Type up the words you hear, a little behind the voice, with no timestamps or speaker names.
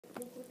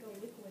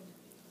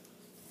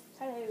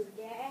Hello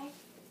there.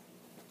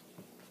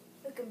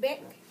 Welcome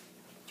back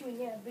to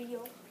another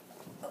video.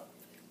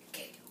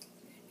 Okay.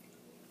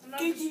 I'm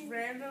not just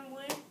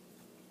randomly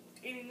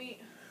eating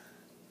meat.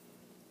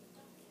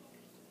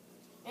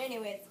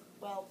 Anyways,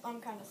 well,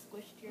 I'm kind of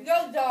squished here.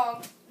 No,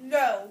 dog.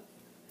 No.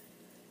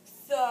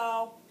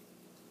 So,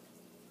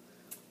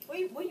 what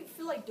do you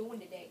feel like doing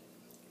today?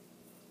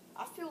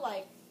 I feel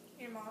like...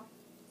 Your mom.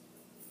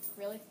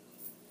 Really?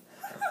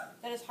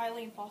 That is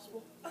highly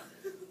impossible.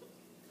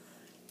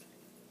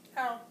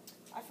 How?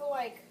 I feel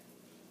like...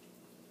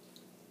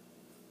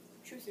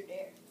 Truth or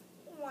dare.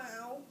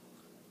 Wow.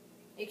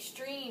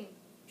 Extreme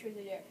truth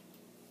or dare.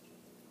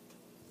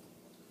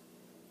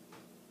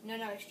 No,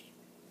 not extreme.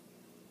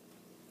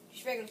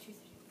 Just regular truth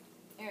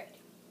or dare. Alright.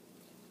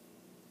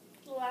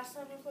 The last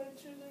time we played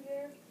Truth or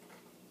Dare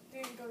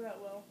didn't go that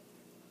well.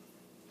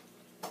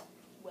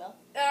 Well,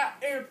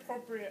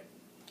 Inappropriate.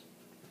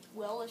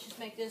 well, let's just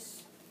make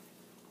this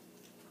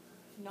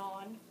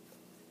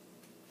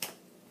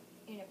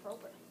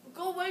inappropriate.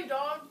 Go away,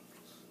 dog.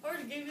 I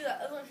already gave you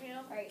that other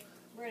hand. Alright,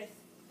 ready.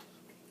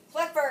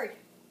 Clifford!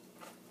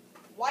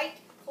 White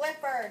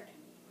Clifford!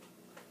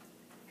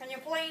 Can you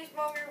please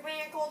move your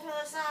vehicle to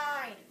the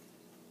side?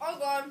 All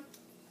gone.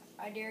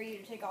 I dare you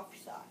to take off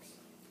your socks.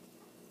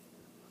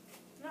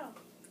 No.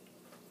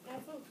 No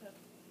food cup.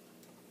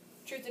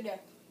 Truth or dare?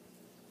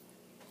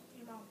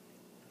 Your mom.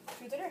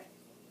 Truth or dare?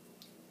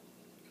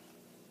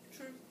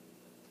 True.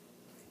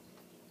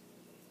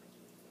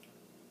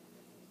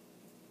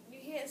 You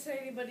can't say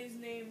anybody's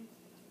name.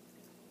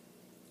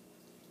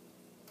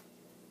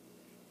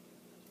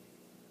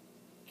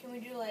 Can we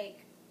do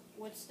like,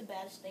 what's the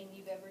baddest thing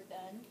you've ever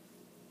done?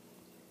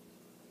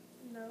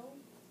 No.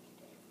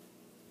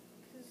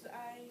 Because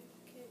I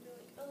can't be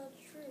like, oh, that's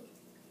true.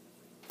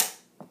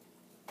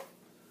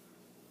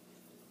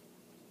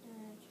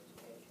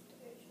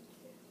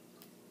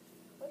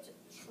 What's a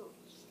truth?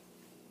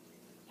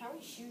 How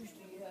many shoes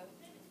do you have?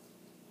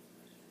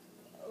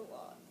 A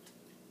lot.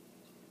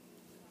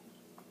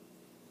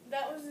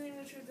 That wasn't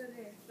even truth or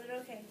dare, but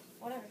okay.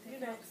 Whatever. You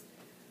next.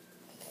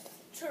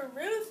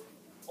 Truth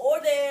or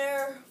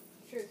dare?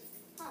 Truth.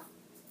 Huh.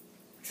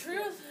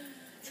 Truth.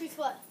 Truth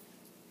what?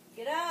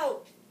 Get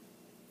out!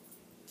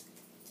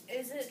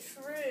 Is it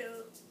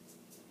true?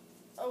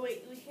 Oh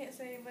wait, we can't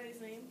say anybody's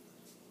name.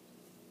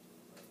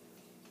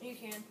 You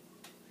can.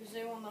 Because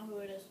they won't know who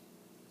it is.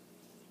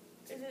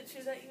 Is it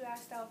true that you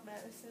asked out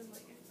Madison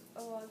like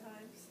a lot of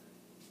times?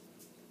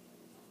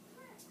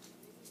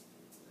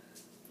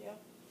 Yeah.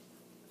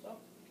 So?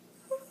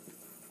 What's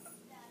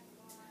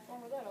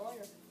wrong with that? I like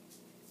her.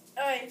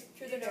 Alright,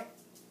 Truth or dare?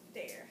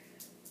 Dare.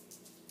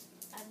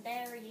 I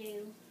dare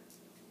you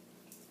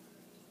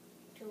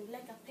to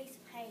lick a piece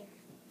of hair.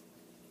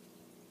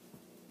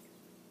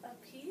 A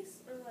piece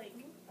or like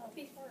a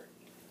piece. part?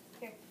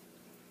 Here.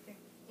 Here.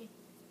 Eat.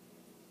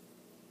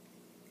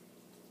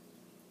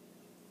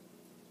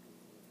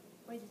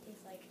 What does it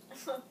taste like?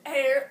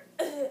 Hair.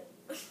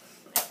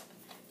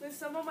 There's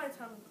some on my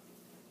tongue.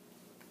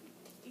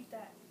 Eat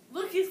that.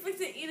 Look, he's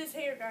fixing to eat his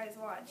hair, guys.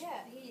 Watch. Yeah,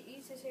 he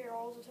eats his hair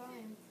all the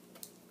time.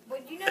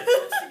 But you're not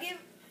supposed to give...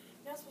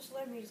 You're not supposed to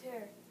let him eat his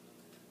hair.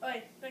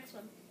 Alright, next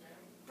one.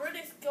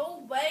 British, go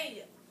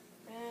away.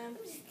 And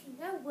I'm just kidding.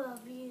 I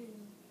love you.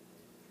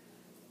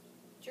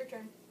 it's your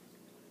turn.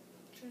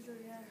 Truth or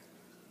dare?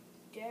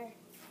 Dare.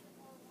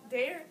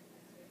 Dare?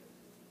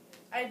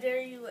 I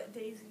dare you let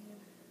Daisy in.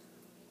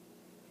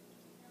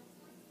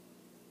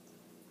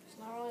 It's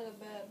not really that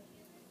bad.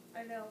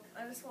 I know.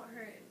 I just want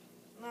her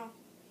in. No.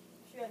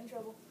 She got in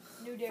trouble.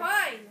 New dare.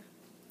 Fine.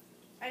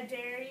 I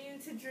dare you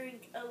to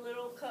drink a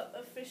little cup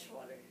of fish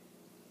water.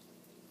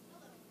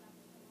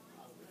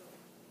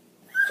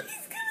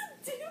 He's gonna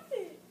do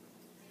it.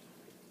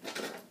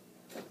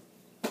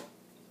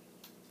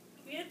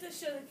 You have to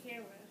show the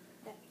camera.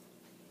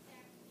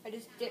 I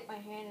just dipped my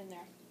hand in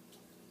there.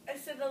 I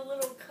said a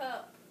little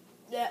cup.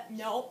 Yeah,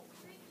 no.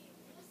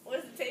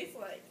 What does it taste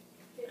like?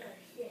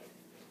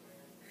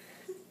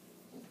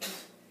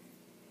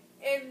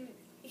 And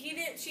he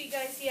didn't cheat,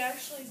 guys. He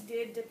actually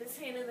did dip his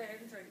hand in there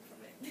and drink from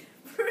it.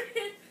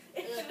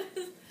 It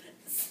was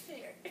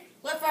serious.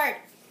 Left forward.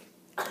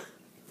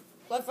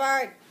 Left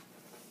forward.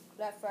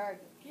 Left forward.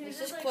 He was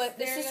This is just, like, clip.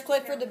 This staring is at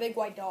clip the for the camera. big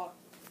white dog.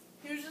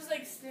 He was just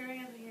like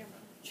staring at the camera.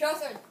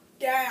 Truth or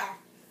dare?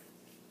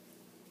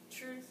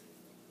 Truth.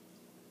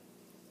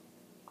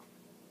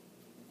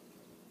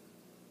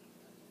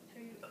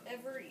 Have you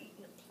ever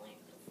eaten a plant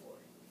before?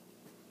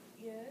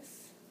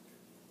 Yes.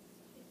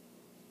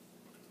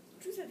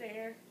 Truth or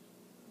dare?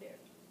 Dare.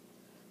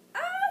 I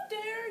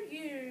dare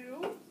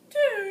you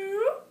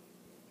to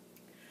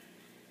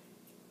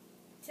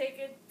take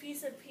a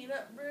piece of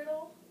peanut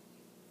brittle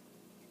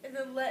and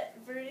then let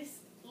Vertus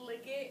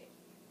lick it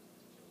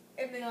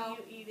and then No.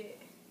 you eat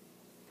it.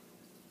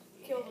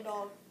 Kill the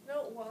dog.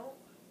 No, it won't.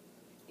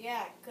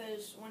 Yeah,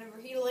 because whenever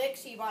he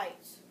licks, he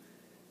bites.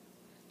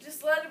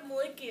 Just let him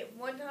lick it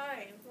one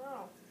time.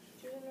 No.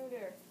 Choose a new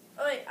dare.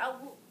 Alright,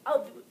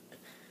 I'll do it.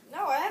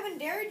 No, I haven't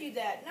dared you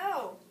that.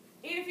 No.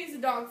 Eat a piece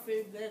of dog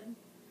food then.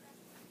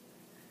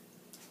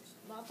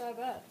 Not that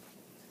bad.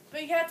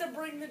 But you have to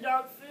bring the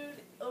dog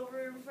food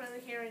over in front of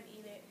the camera and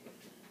eat it.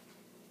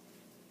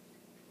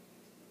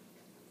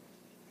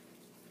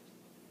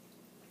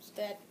 It's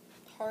that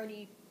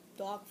hearty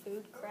dog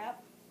food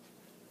crap.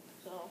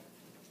 So.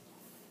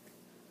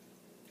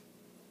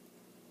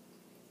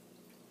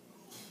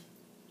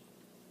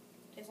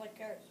 Tastes like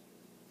carrots.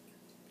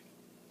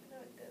 No,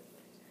 it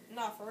doesn't.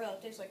 Nah, for real,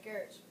 it tastes like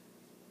carrots.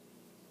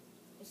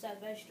 It's that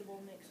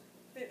vegetable mix.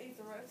 Then eat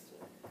the rest of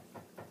it.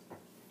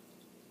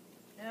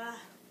 Yeah.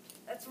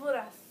 That's what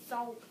I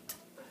thought.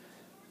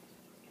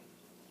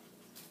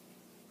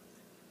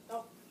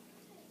 Oh.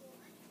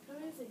 Who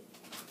is he?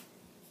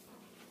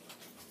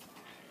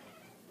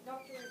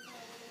 Doctor,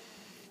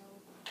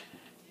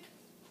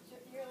 so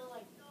you're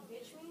like,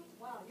 bitch me?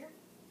 Wow, you're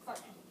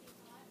quite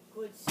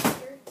good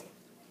sister.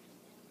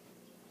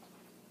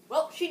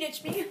 Well, she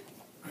ditched me.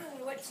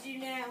 What to do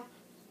now?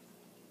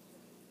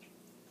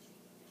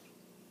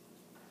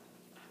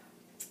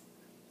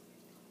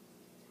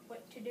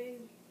 What to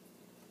do?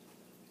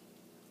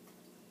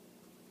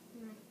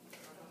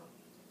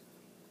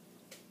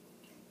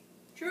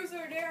 Truth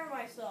or dare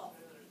myself?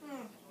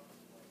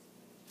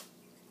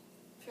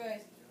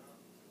 Choice.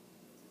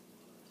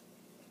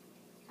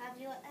 Have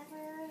you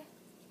ever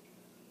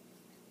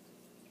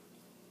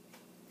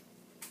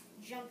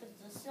jumped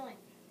into the ceiling?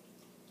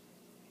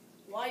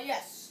 Why,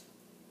 yes.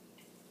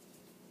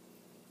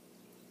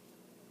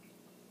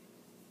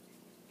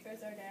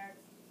 Truth or dare?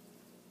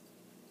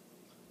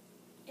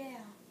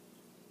 Yeah.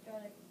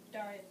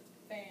 Sorry,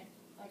 fan.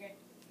 Okay.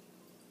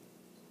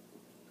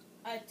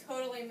 I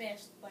totally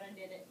missed, but I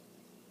did it.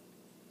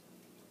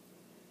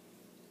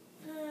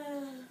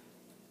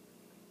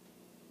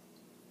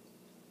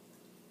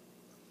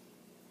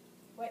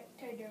 What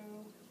to do?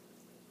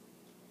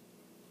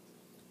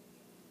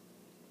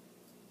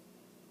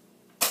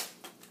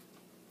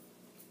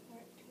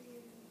 What to do?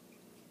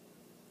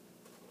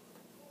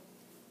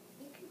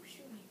 You keep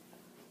shooting.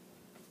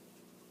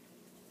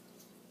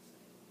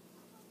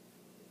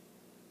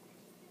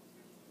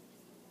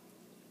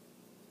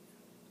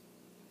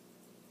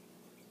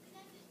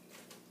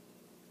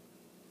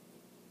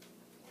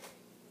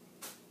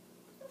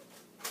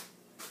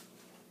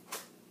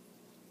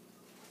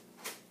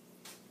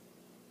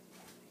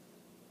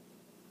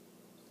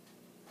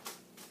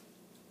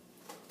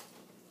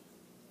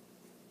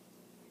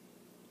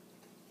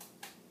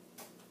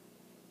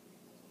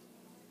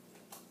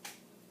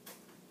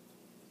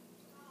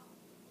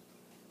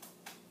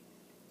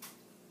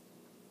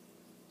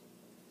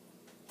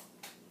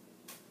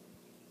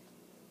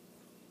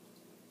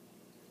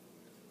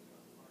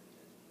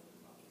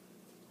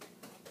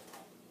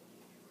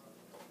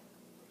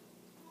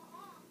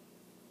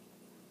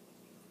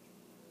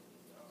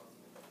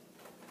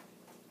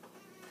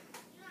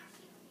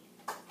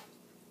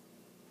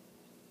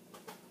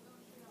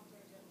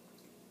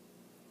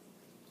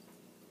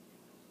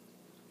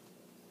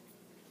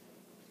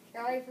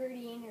 Sorry for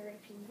the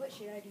interruption. What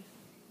should I do?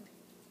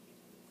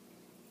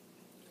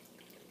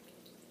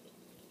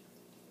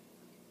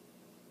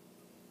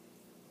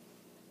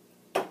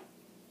 I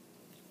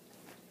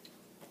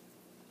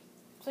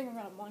think I'm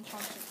gonna munch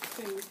on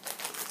some food.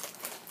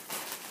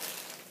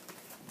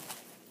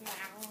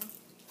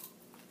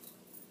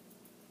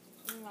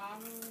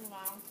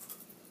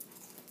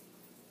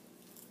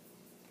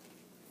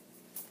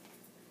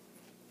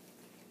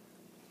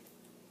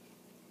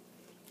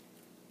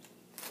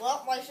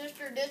 Well, my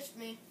sister ditched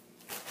me,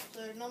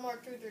 so there's no more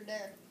truth or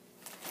dare.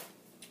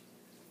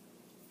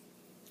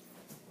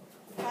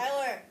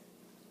 Tyler,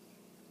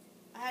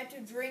 I had to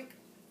drink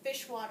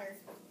fish water.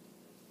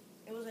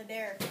 It was a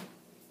dare.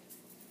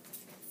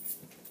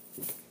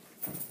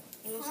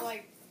 It was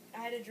like, I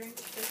had to drink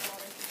the fish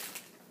water.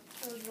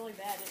 It was really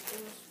bad. It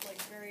was like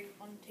very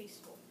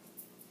untasteful.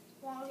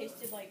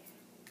 Tasted like...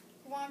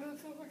 You want to do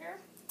truth or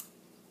dare?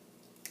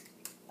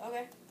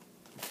 Okay.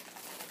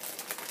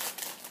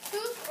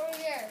 Truth or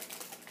dare?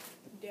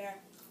 Dare.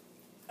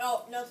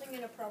 Oh, nothing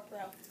in a pro.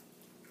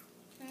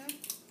 Hmm?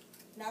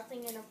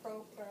 Nothing in a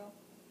pro. Okay.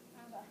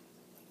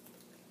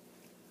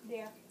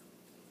 Dare.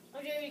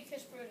 I'll dare you to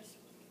kiss Brutus.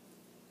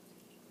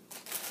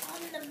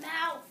 On the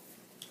mouth.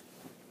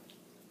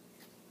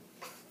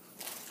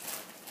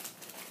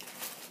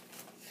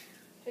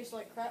 Tastes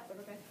like crap, but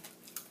okay.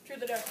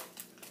 Truth or dare?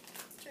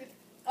 Truth.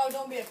 Oh,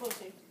 don't be a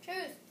pussy.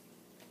 Truth.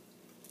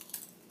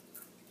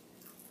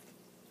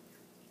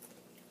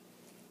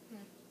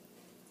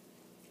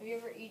 Have you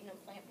ever eaten a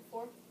plant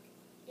before?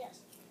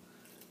 Yes.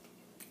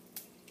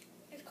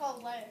 It's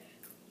called lettuce.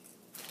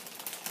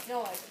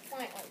 No, like a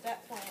plant, like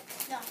that plant.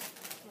 No.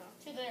 No.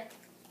 Truth or dare?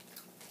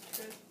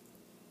 Truth.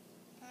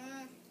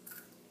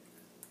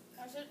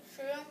 Is it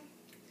true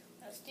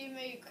that Steve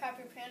made you crap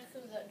your pants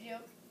because of that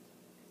joke?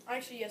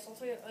 Actually, yes, I'll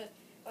tell you.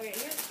 Okay,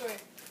 here's the story.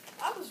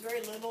 I was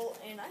very little,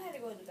 and I had to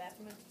go to the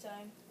bathroom at the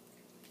time.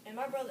 And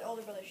my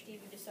older brother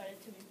Steven,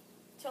 decided to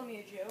tell me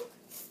a joke.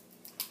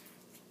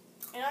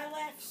 And I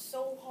laughed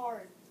so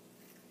hard.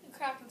 He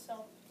crapped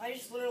himself. I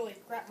just literally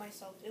crapped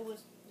myself. It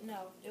was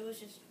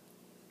just,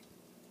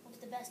 It was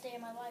the best day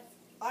of my life.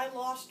 I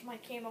lost my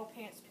camo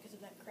pants because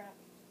of that crap.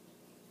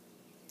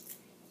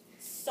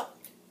 It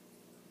sucked.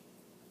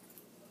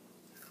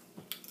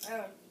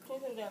 Oh,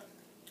 close it up.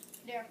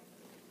 There.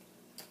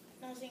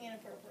 Nothing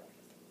inappropriate.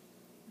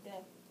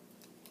 Dead.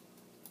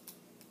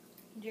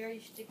 Dare you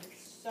stick your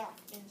sock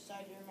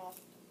inside your mouth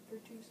for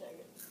 2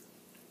 seconds.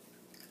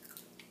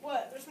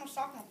 What? There's no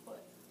sock on my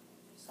foot.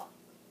 Sock.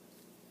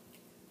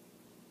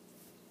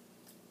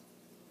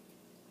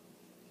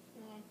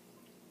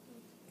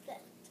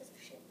 That says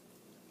shit.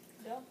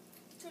 Duh.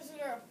 Who's the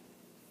girl?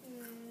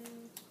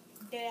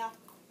 Yeah.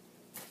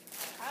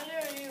 How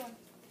dare you?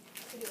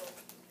 Video.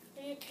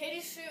 Take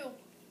Katie's shoe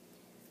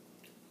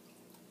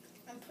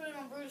and put it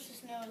on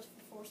Brutus's nose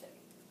for 4 seconds.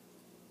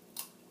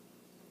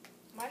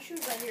 My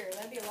shoe's right here.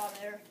 That'd be a lot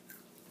better.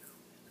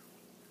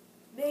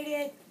 Made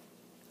it.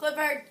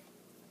 Clifford.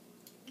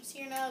 See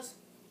your nose.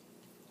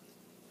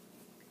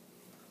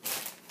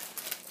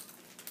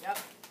 Yep.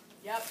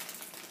 Yep.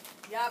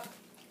 Yep.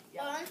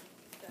 Yep. Done?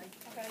 Done.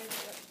 Okay.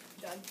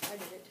 Done. I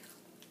did it.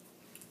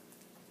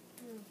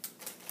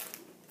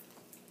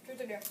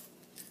 Truth or dare?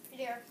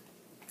 Dare.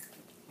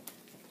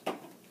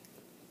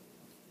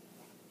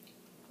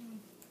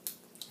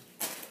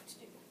 Let's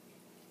do.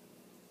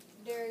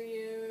 Dare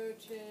you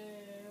to.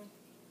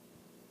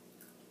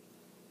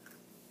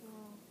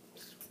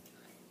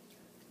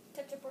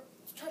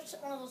 Touch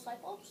one of those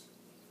light bulbs?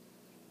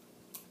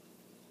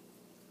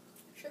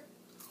 Sure.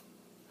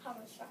 How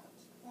many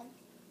seconds? 1.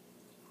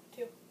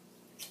 2.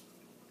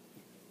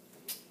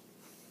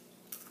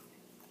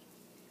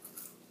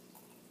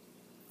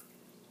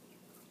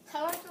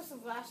 How like this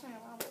is lasting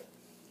around it?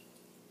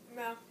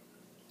 No.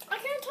 I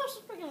can't touch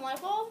the freaking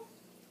light bulb.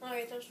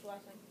 Okay, touch the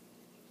last thing.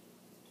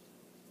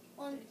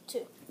 1,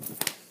 2.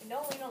 And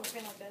don't lean on the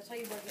pin like that. That's how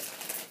you break it.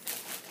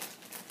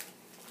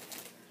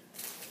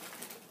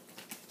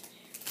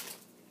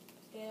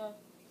 Yeah.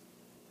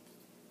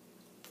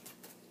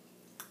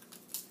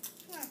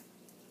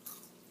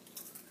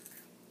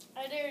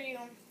 I dare you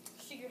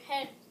stick your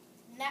head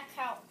in that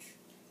couch.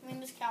 I mean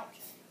this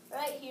couch.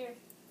 Right here.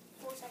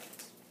 4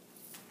 seconds.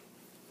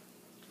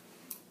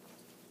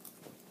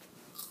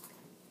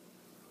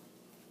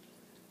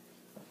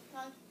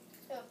 1,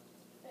 2,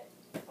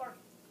 3, 4.